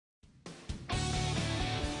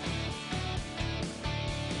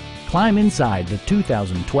Climb inside the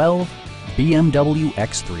 2012 BMW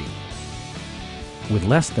X3. With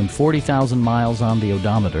less than 40,000 miles on the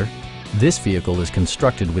odometer, this vehicle is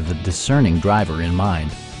constructed with the discerning driver in mind.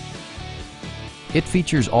 It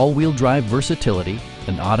features all-wheel drive versatility,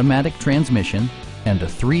 an automatic transmission, and a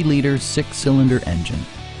 3-liter 6-cylinder engine.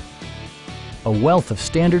 A wealth of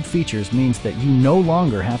standard features means that you no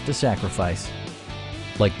longer have to sacrifice,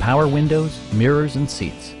 like power windows, mirrors and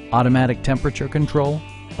seats, automatic temperature control,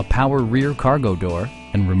 a power rear cargo door,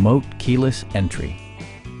 and remote keyless entry.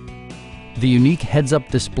 The unique heads-up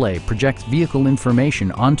display projects vehicle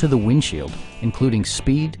information onto the windshield, including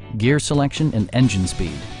speed, gear selection, and engine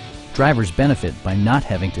speed. Drivers benefit by not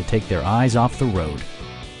having to take their eyes off the road.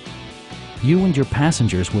 You and your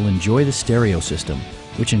passengers will enjoy the stereo system,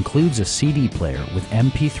 which includes a CD player with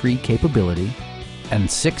MP3 capability and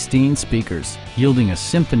 16 speakers, yielding a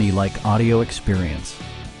symphony-like audio experience.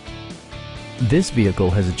 This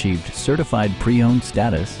vehicle has achieved certified pre-owned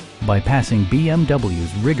status by passing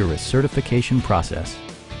BMW's rigorous certification process.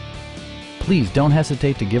 Please don't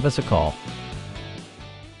hesitate to give us a call.